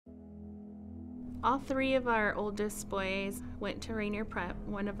All three of our oldest boys went to Rainier Prep.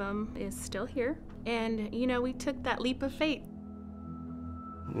 One of them is still here. And, you know, we took that leap of faith.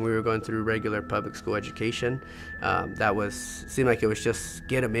 We were going through regular public school education. Seemed like it was just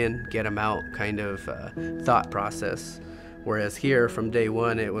get them in, get them out kind of thought process. Whereas here from day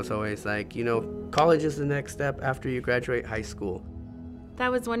one, it was always like, you know, college is the next step after you graduate high school.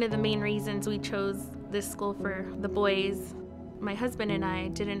 That was one of the main reasons we chose this school for the boys. My husband and I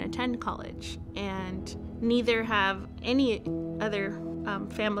didn't attend college, and neither have any other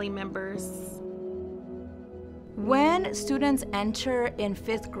family members. When students enter in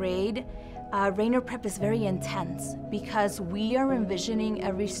 5th grade, Rainier Prep is very intense because we are envisioning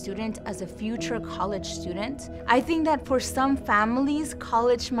every student as a future college student. I think that for some families,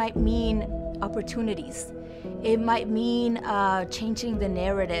 college might mean opportunities. It might mean changing the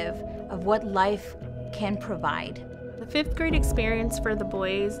narrative of what life can provide. The 5th grade experience for the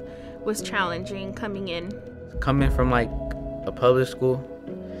boys was challenging coming in. Coming from like a public school,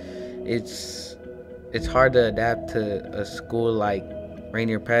 it's hard to adapt to a school like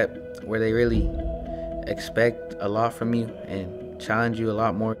Rainier Prep where they really expect a lot from you and challenge you a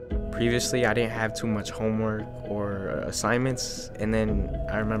lot more. Previously, I didn't have too much homework or assignments, and then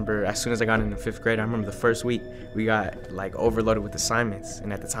I remember as soon as I got into 5th grade, I remember the first week we got like overloaded with assignments,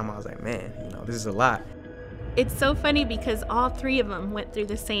 and at the time I was like, man, you know, this is a lot. It's so funny because all three of them went through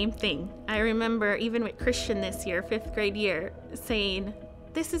the same thing. I remember even with Christian this year, 5th grade year, saying,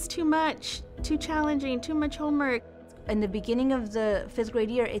 this is too much, too challenging, too much homework. In the beginning of the 5th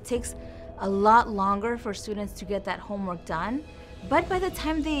grade year, it takes a lot longer for students to get that homework done. But by the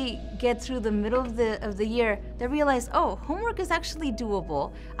time they get through the middle of the year, they realize, oh, homework is actually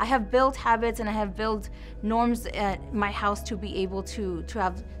doable. I have built habits and I have built norms at my house to be able to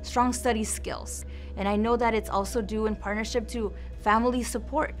have strong study skills. And I know that it's also due in partnership to family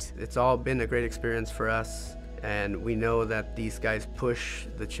support. It's all been a great experience for us, and we know that these guys push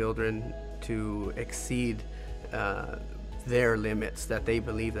the children to exceed their limits that they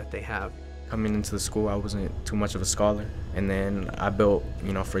believe that they have. Coming into the school, I wasn't too much of a scholar, and then I built,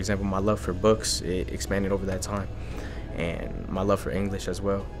 you know, for example, my love for books. It expanded over that time, and my love for English as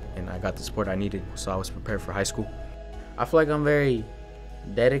well, and I got the support I needed, so I was prepared for high school. I feel like I'm very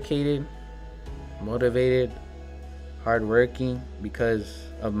dedicated, motivated, hardworking because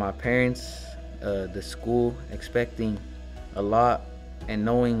of my parents, the school expecting a lot and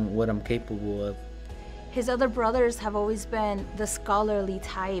knowing what I'm capable of. His other brothers have always been the scholarly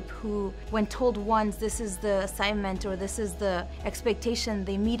type who, when told once this is the assignment or this is the expectation,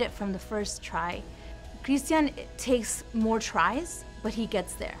 they meet it from the first try. Christian takes more tries, but he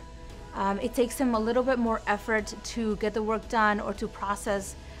gets there. It takes him a little bit more effort to get the work done or to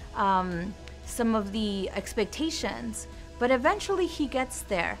process some of the expectations, but eventually he gets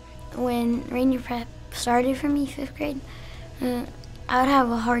there. When Rainier Prep started for me, 5th grade, I would have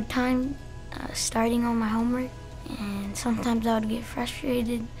a hard time starting on my homework, and sometimes I would get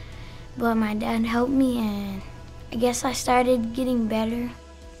frustrated, but my dad helped me, and I guess I started getting better.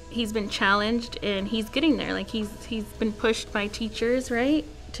 He's been challenged and he's getting there. Like he's been pushed by teachers, right,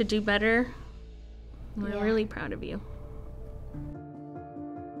 to do better. We're really proud of you.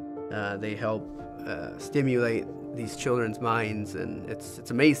 They help stimulate these children's minds, and it's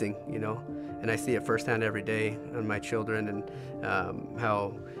amazing, you know. And I see it firsthand every day on my children, and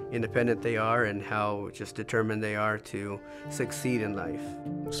how independent they are and how just determined they are to succeed in life.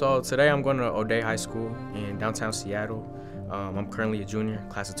 So today I'm going to O'Day High School in downtown Seattle. I'm currently a junior,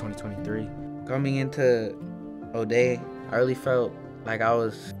 class of 2023. Coming into O'Day, I really felt like I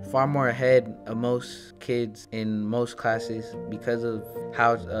was far more ahead of most kids in most classes because of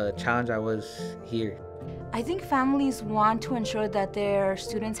how challenged I was here. I think families want to ensure that their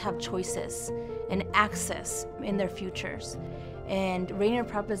students have choices and access in their futures. And Rainier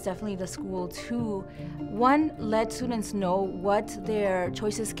Prep is definitely the school to, one, let students know what their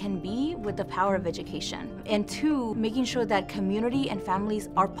choices can be with the power of education. And two, making sure that community and families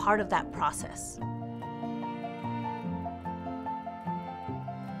are part of that process.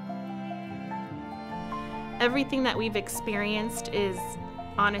 Everything that we've experienced is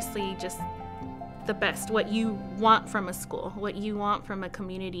honestly just the best. What you want from a school, what you want from a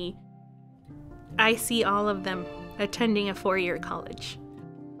community. I see all of them attending a 4-year college.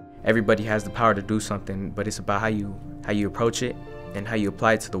 Everybody has the power to do something, but it's about how you approach it and how you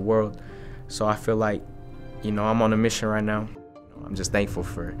apply it to the world. So I feel like, you know, I'm on a mission right now. I'm just thankful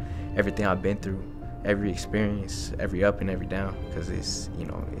for everything I've been through, every experience, every up and every down, because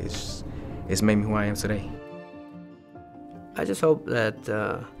it's made me who I am today. I just hope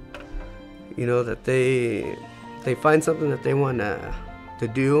that you know, that they find something that they want to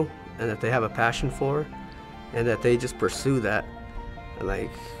do and that they have a passion for, and that they just pursue that,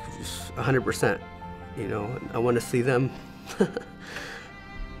 like, just 100%. You know, I want to see them.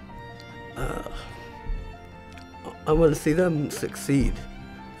 I want to see them succeed,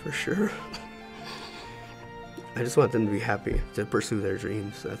 for sure. I just want them to be happy, to pursue their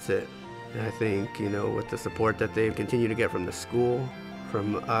dreams. That's it. And I think, you know, with the support that they continue to get from the school,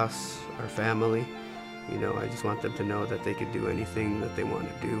 from us, our family, you know, I just want them to know that they could do anything that they want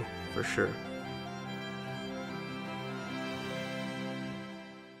to do, for sure.